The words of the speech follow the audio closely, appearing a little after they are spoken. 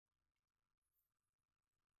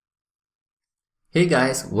Hey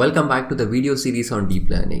guys, welcome back to the video series on deep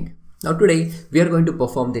learning. Now today we are going to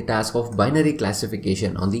perform the task of binary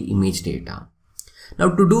classification on the image data.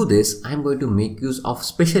 Now to do this, I am going to make use of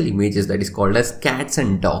special images that is called as cats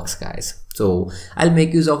and dogs, guys. So I'll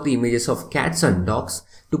make use of the images of cats and dogs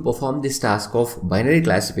to perform this task of binary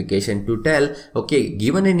classification to tell, okay,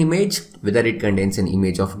 given an image, whether it contains an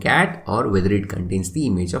image of cat or whether it contains the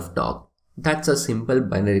image of dog. That's a simple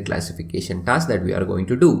binary classification task that we are going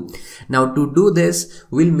to do. Now to do this,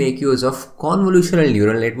 we'll make use of convolutional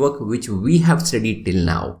neural network, which we have studied till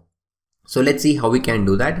now. So let's see how we can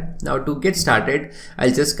do that. Now to get started,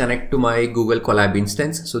 I'll just connect to my Google Colab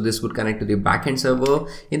instance. So this would connect to the backend server.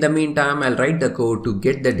 In the meantime, I'll write the code to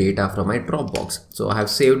get the data from my Dropbox. So I have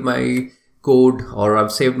saved my code, or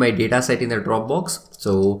I've saved my data set in the Dropbox.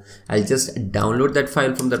 So I'll just download that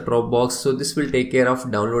file from the Dropbox. So this will take care of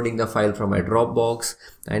downloading the file from my Dropbox.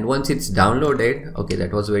 And once it's downloaded, okay,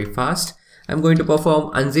 that was very fast. I'm going to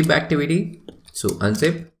perform unzip activity. So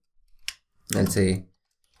unzip, I'll say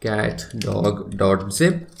cat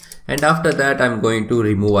dog.zip, and after that I'm going to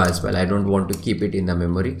remove as well. I don't want to keep it in the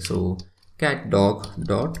memory. So cat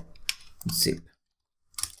dog.zip.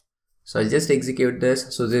 So I'll just execute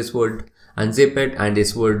this. So this would unzip it, and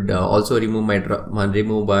this would also remove my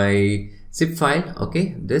zip file.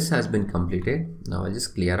 Okay, this has been completed. Now I'll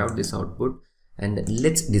just clear out this output and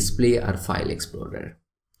let's display our file explorer.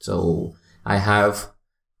 So I have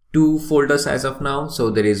two folders as of now.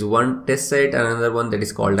 So there is one test set, another one that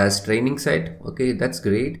is called as training set. Okay, that's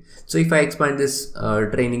great. So if I expand this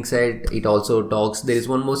training set, it also talks. There is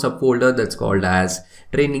one more subfolder that's called as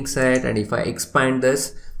training set, and if I expand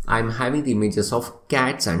this, I'm having the images of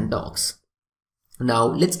cats and dogs. Now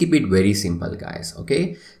let's keep it very simple, guys.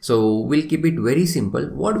 Okay, so we'll keep it very simple.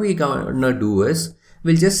 What we're gonna do is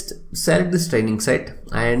we'll just select this training set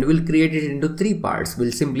and we'll create it into three parts.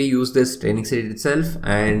 We'll simply use this training set itself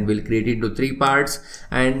and we'll create it into three parts,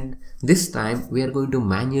 and this time we are going to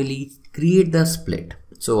manually create the split.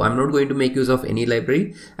 So I'm not going to make use of any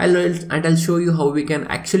library. I'll show you how we can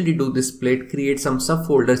actually do this split, create some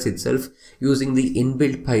subfolders itself using the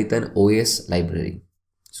inbuilt Python OS library.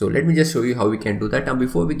 So let me just show you how we can do that. Now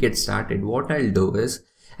before we get started, what I'll do is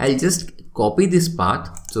I'll just copy this path.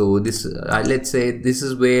 So this let's say this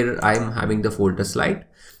is where I'm having the folder slide.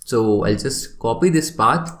 So I'll just copy this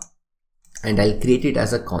path and I'll create it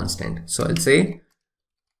as a constant. So I'll say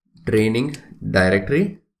training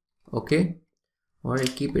directory, okay, or I'll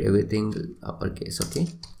keep everything uppercase, okay,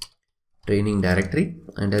 training directory,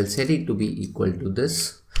 and I'll set it to be equal to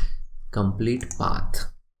this complete path.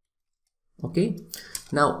 Okay,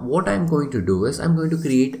 now what I'm going to do is I'm going to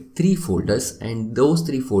create three folders, and those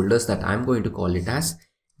three folders that I'm going to call it as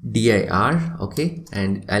dir, okay,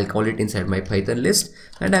 and I'll call it inside my Python list,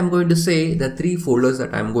 and I'm going to say the three folders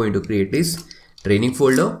that I'm going to create is training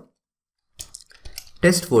folder,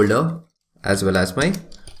 test folder, as well as my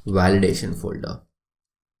validation folder.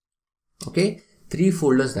 Okay, three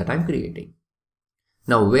folders that I'm creating.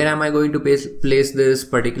 Now where am I going to place this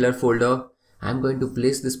particular folder? I'm going to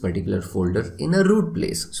place this particular folder in a root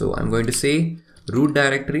place. So I'm going to say root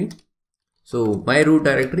directory. So my root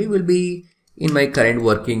directory will be in my current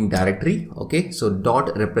working directory. Okay, so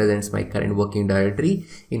dot represents my current working directory.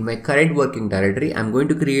 In my current working directory, I'm going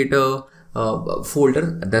to create a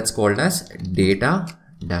folder that's called as data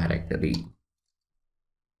directory.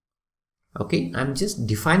 Okay, I'm just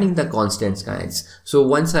defining the constants, guys. So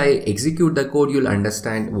once I execute the code, you'll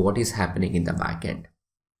understand what is happening in the backend.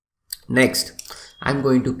 Next, I'm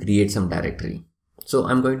going to create some directory. So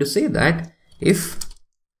I'm going to say that if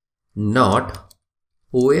not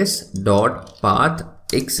os.path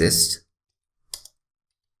exists,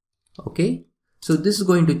 okay, so this is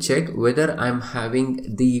going to check whether I'm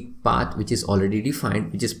having the path which is already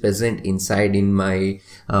defined, which is present inside in my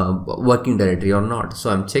working directory or not. So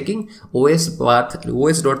I'm checking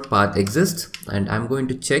os.path exists, and I'm going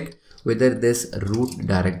to check whether this root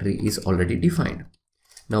directory is already defined.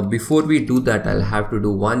 Now before we do that, I'll have to do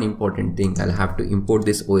one important thing. I'll have to import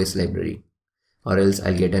this OS library, or else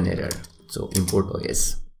I'll get an error. So import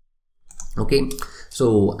OS. Okay,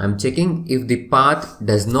 so I'm checking if the path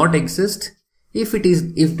does not exist. If it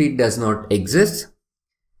does not exist,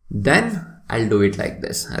 then I'll do it like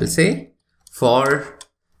this. I'll say for,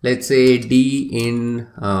 let's say, d in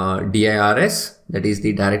dirs, that is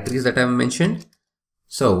the directories that I've mentioned.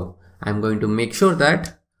 So I'm going to make sure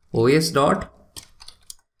that os dot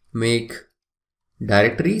make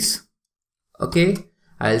directories. Okay,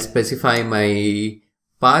 I'll specify my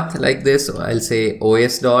path like this. So I'll say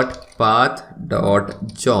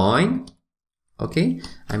os.path.join. Okay,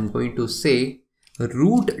 I'm going to say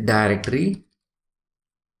root directory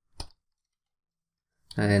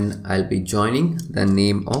and I'll be joining the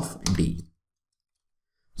name of D.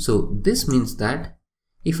 So this means that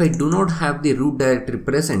if I do not have the root directory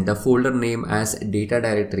present, the folder name as data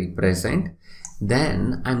directory present,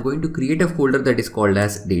 then I'm going to create a folder that is called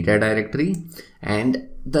as data directory. And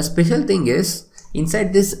the special thing is,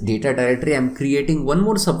 inside this data directory, I'm creating one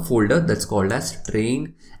more subfolder that's called as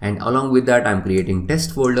train. And along with that, I'm creating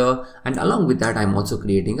test folder. And along with that, I'm also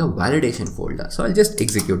creating a validation folder. So I'll just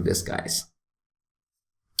execute this, guys.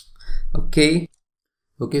 Okay,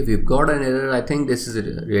 we've got an error. I think this is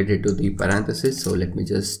related to the parenthesis. So let me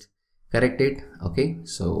just correct it. Okay,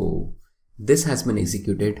 so this has been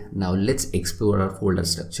executed. Now let's explore our folder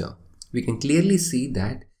structure. We can clearly see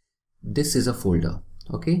that this is a folder.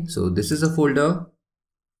 Okay, so this is a folder.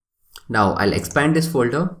 Now I'll expand this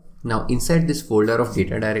folder. Now inside this folder of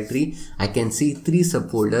data directory, I can see three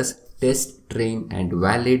subfolders: test, train, and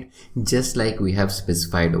valid, just like we have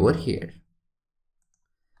specified over here.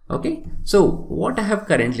 Okay, so what I have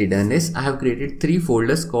currently done is I have created three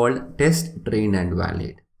folders called test, train, and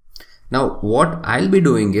valid. Now what I'll be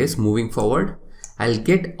doing is, moving forward, I'll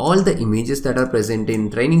get all the images that are present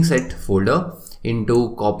in training set folder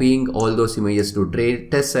into copying all those images to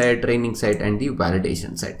test set, training set, and the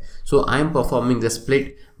validation set. So I'm performing the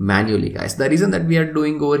split manually, guys. The reason that we are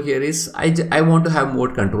doing over here is I want to have more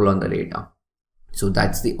control on the data. So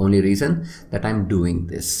that's the only reason that I'm doing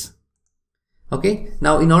this. Okay,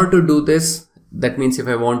 now in order to do this, that means if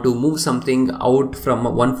I want to move something out from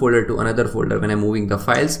one folder to another folder when I'm moving the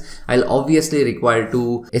files, I'll obviously require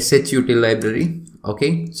to shutil library.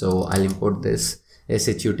 Okay, so I'll import this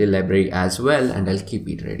shutil library as well, and I'll keep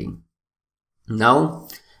it ready. Now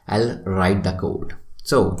I'll write the code.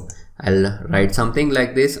 So I'll write something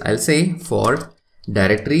like this. I'll say for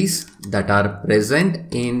directories that are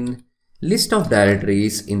present in list of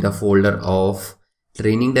directories in the folder of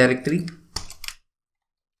training directory.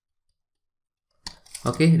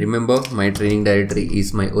 Okay, remember my training directory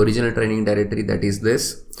is my original training directory, that is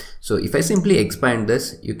this. So if I simply expand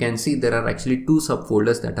this, you can see there are actually two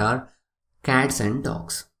subfolders that are cats and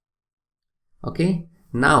dogs. Okay,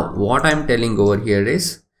 now what I'm telling over here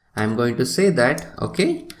is I'm going to say that,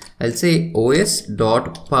 okay, I'll say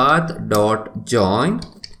os.path.join.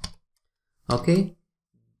 Okay,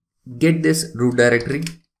 get this root directory,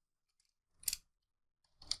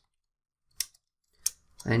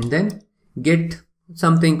 and then get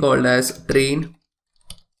something called as train.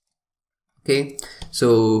 Okay,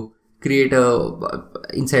 so create a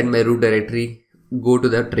inside my root directory, go to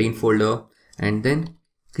the train folder, and then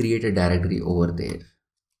create a directory over there.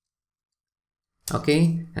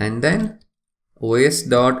 Okay, and then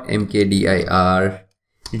os.mkdir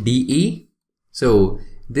de. So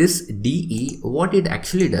this de, what it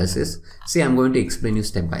actually does is, see, I'm going to explain you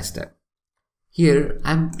step by step. Here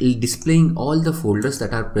I'm displaying all the folders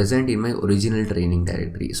that are present in my original training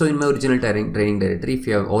directory. So in my original training directory, if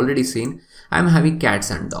you have already seen, I'm having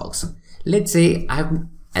cats and dogs. Let's say I'll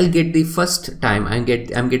get the first time I'm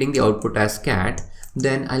getting the output as cat,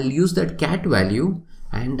 then I'll use that cat value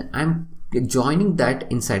and I'm joining that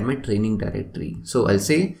inside my training directory. So I'll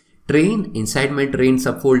say train, inside my train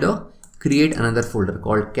subfolder, create another folder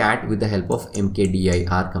called cat with the help of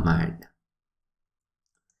mkdir command.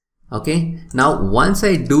 Okay, now once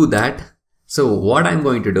I do that, so what I'm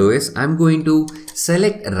going to do is I'm going to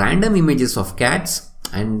select random images of cats,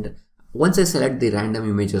 and once I select the random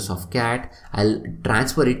images of cat, I'll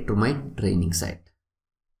transfer it to my training set.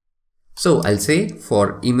 So I'll say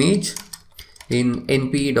for image in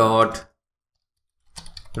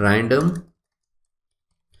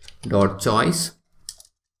np.random.choice.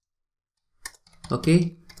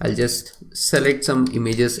 Okay, I'll just select some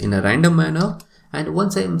images in a random manner. And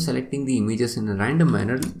once I am selecting the images in a random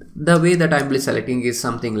manner, the way that I'm selecting is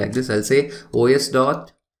something like this. I'll say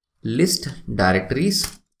os.list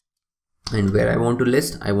directories, and where I want to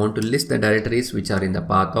list the directories which are in the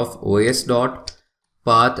path of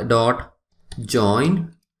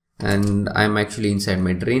os.path.join, and I'm actually inside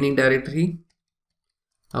my training directory.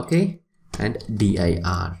 Okay, and dir.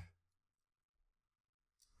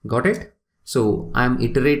 Got it? So I'm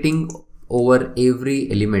iterating over every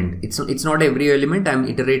element. It's not every element. I'm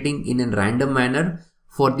iterating in a random manner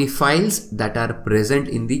for the files that are present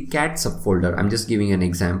in the cat subfolder. I'm just giving an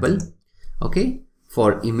example. Okay,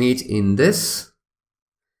 for image in this.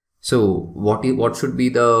 So what should be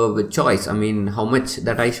the choice? I mean, how much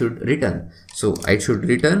that I should return? So I should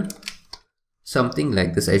return something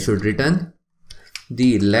like this. I should return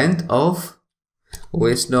the length of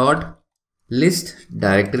os.list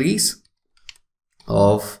directories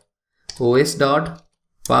of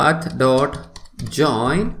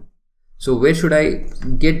os.path.join. So where should I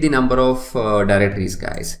get the number of directories,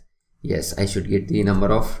 guys? Yes, I should get the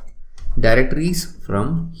number of directories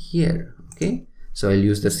from here. Okay, so I'll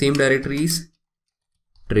use the same directories,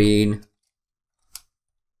 train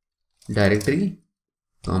directory,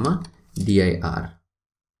 comma, dir.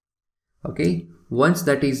 Okay, once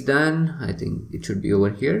that is done, I think it should be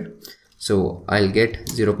over here. So I'll get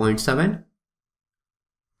 0.7.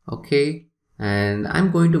 Okay, and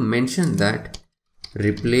I'm going to mention that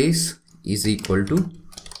replace is equal to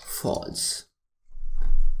false.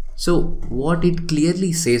 So what it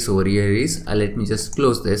clearly says over here is, let me just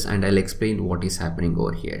close this and I'll explain what is happening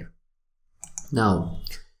over here. Now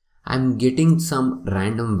I'm getting some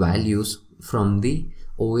random values from the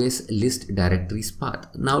OS list directories path.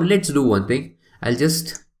 Now let's do one thing. I'll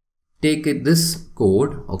just take this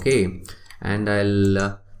code, okay, and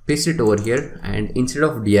I'll paste it over here, and instead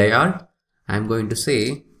of dir I'm going to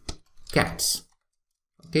say cats.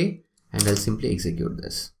 Okay, and I'll simply execute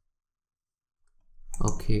this.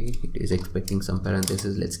 Okay, it is expecting some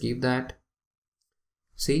parentheses. Let's keep that.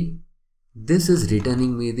 See, this is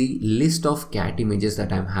returning me the list of cat images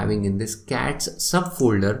that I'm having in this cats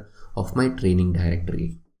subfolder of my training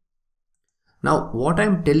directory. Now what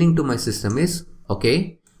I'm telling to my system is,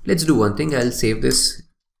 okay, let's do one thing. I'll save this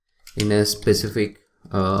in a specific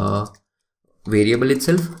variable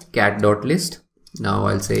itself, cat.list. Now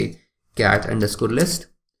I'll say cat_list.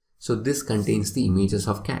 So this contains the images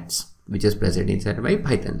of cats which is present inside my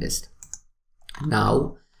Python list.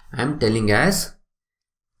 Now I'm telling as,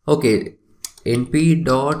 okay,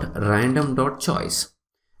 np.random.choice.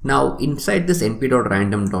 Now inside this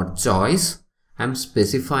np.random.choice, I'm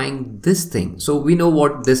specifying this thing. So we know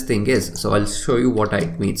what this thing is. So I'll show you what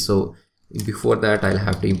it means. So before that, I'll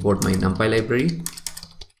have to import my NumPy library.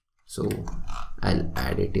 So I'll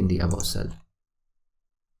add it in the above cell.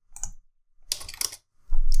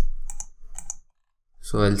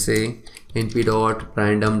 So I'll say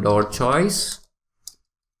np.random.choice.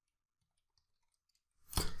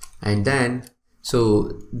 And then,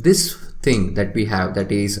 so this thing that we have,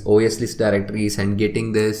 that is OS list directories and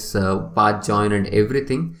getting this path join and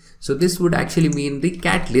everything. So this would actually mean the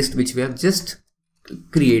cat list which we have just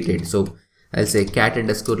created. So I'll say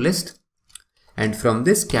cat_list, and from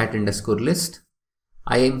this cat_list,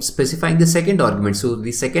 I am specifying the second argument. So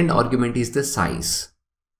the second argument is the size.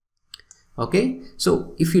 Okay,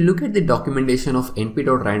 so if you look at the documentation of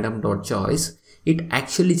np.random.choice, it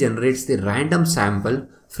actually generates the random sample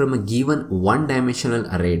from a given one-dimensional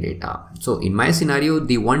array data. So in my scenario,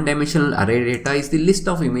 the one-dimensional array data is the list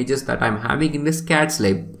of images that I'm having in this cats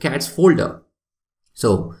folder.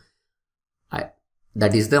 So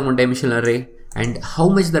that is the one-dimensional array. And how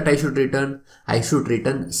much that I should return? I should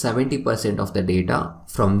return 70% of the data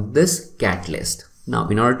from this cat list. Now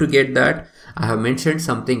in order to get that, I have mentioned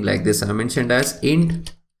something like this. I have mentioned as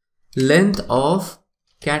int length of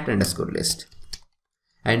cat_list,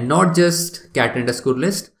 and not just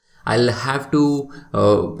cat_list. I'll have to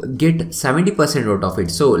get 70% out of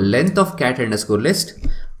it. So length of cat_list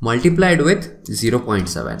multiplied with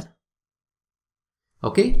 0.7.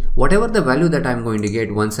 Okay, whatever the value that I'm going to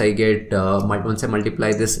get, once I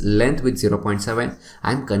multiply this length with 0.7,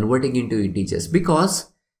 I'm converting into integers, because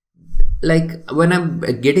like when I'm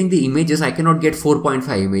getting the images, I cannot get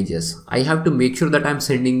 4.5 images. I have to make sure that I'm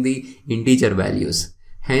sending the integer values.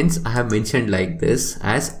 Hence I have mentioned like this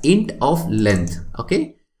as int of length.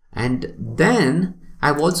 Okay, and then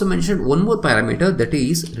I've also mentioned one more parameter, that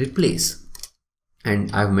is replace,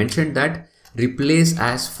 and I've mentioned that replace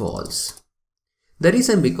as false. The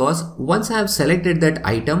reason, because once I have selected that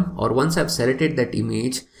item or once I've selected that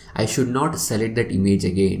image, I should not select that image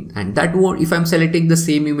again. And that won't, if I'm selecting the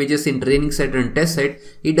same images in training set and test set,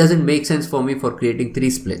 it doesn't make sense for me for creating 3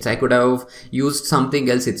 splits. I could have used something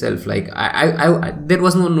else itself. Like there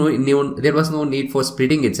was no need for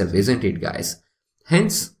splitting itself, isn't it, guys?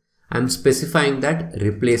 Hence, I'm specifying that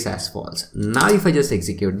replace as false. Now, if I just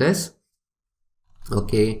execute this,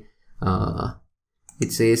 okay,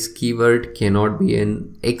 it says keyword cannot be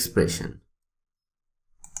an expression.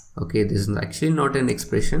 Okay, this is actually not an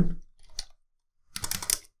expression.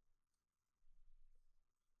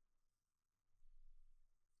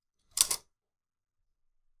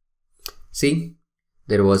 See,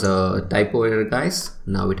 there was a typo error, guys.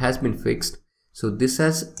 Now it has been fixed. So this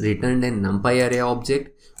has returned a NumPy array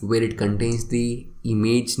object where it contains the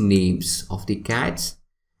image names of the cats.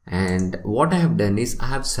 And what I have done is I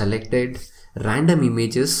have selected random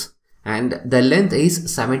images and the length is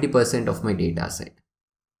 70% of my data set.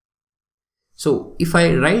 So if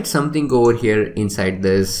I write something over here inside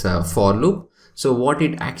this for loop, so what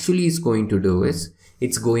it actually is going to do is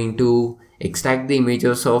it's going to extract the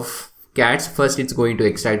images of cats, first it's going to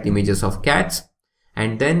extract images of cats,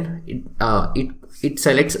 and then it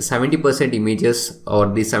selects 70% images, or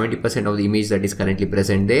the 70% of the image that is currently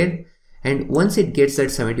present there. And once it gets that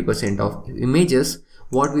 70% of images,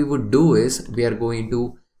 what we would do is we are going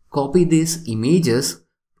to copy these images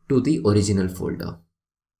to the original folder.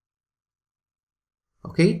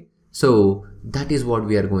 Okay, so that is what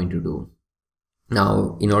we are going to do.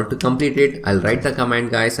 Now, in order to complete it, I'll write the command,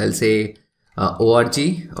 guys. I'll say org,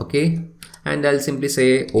 okay, and I'll simply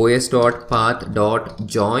say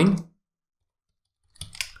os.path.join.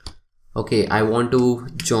 Okay, I want to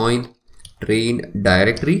join train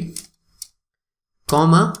directory,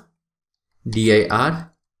 comma dir,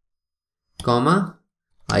 comma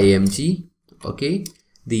img, okay,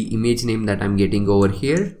 the image name that I'm getting over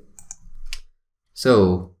here.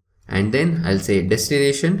 So, and then I'll say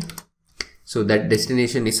destination. So that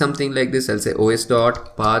destination is something like this. I'll say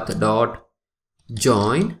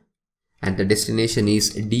os.path.join, and the destination is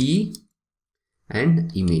D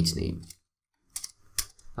and image name.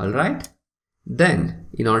 Alright. Then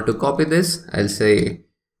in order to copy this, I'll say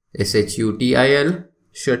shutil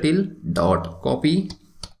shuttle.copy.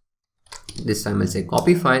 This time I'll say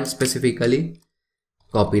copy file, specifically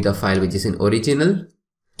copy the file which is in original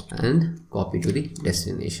and copy to the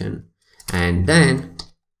destination, and then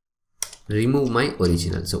remove my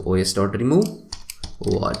original. So os.remove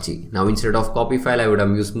org. Now instead of copy file, I would have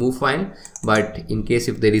used move file, but in case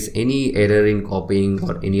if there is any error in copying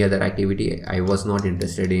or any other activity, I was not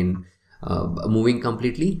interested in moving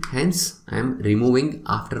completely, hence I am removing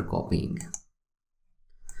after copying.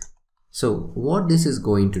 So what this is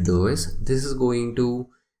going to do is, this is going to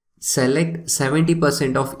select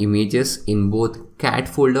 70% of images in both cat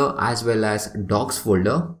folder as well as dogs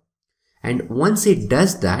folder, and once it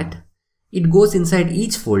does that, it goes inside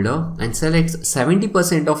each folder and selects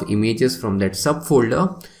 70% of images from that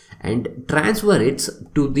subfolder and transfer it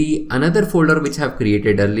to the another folder which I have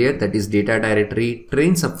created earlier, that is data directory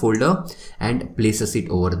train subfolder, and places it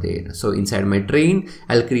over there. So inside my train,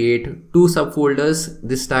 I'll create two subfolders.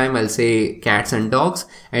 This time I'll say cats and dogs,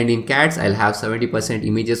 and in cats I'll have 70%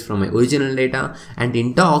 images from my original data, and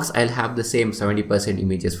in dogs I'll have the same 70%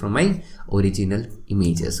 images from my original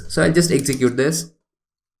images. So I'll just execute this.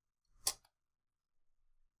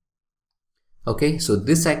 Okay, so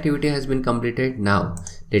this activity has been completed. Now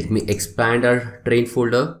let me expand our train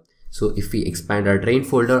folder. So if we expand our train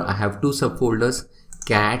folder, I have two subfolders,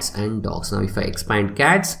 cats and dogs. Now if I expand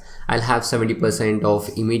cats, I'll have 70% of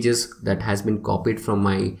images that has been copied from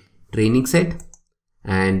my training set,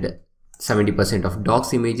 and 70% of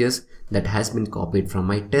dogs images that has been copied from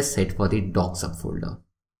my test set for the dog subfolder.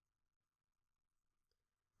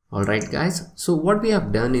 Alright guys, so what we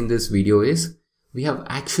have done in this video is, we have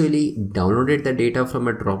actually downloaded the data from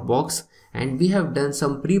a Dropbox, and we have done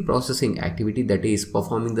some pre-processing activity, that is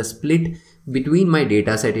performing the split between my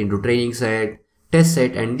data set into training set, test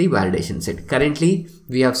set and the validation set. Currently,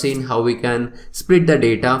 we have seen how we can split the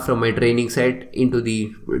data from my training set into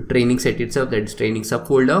the training set itself, that is training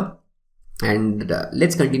subfolder. And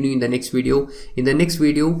let's continue in the next video. In the next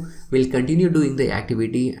video, we'll continue doing the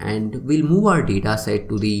activity and we'll move our data set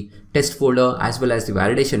to the test folder as well as the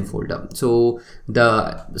validation folder. So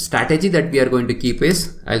the strategy that we are going to keep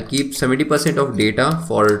is, I'll keep 70% of data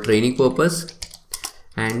for training purpose,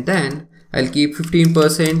 and then I'll keep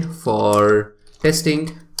 15% for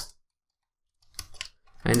testing,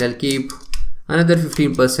 and I'll keep another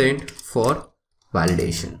 15% for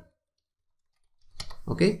validation.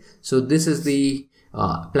 Okay, so this is the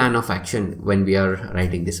plan of action when we are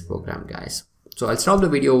writing this program, guys. So I'll stop the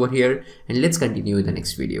video over here and let's continue in the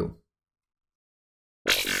next video.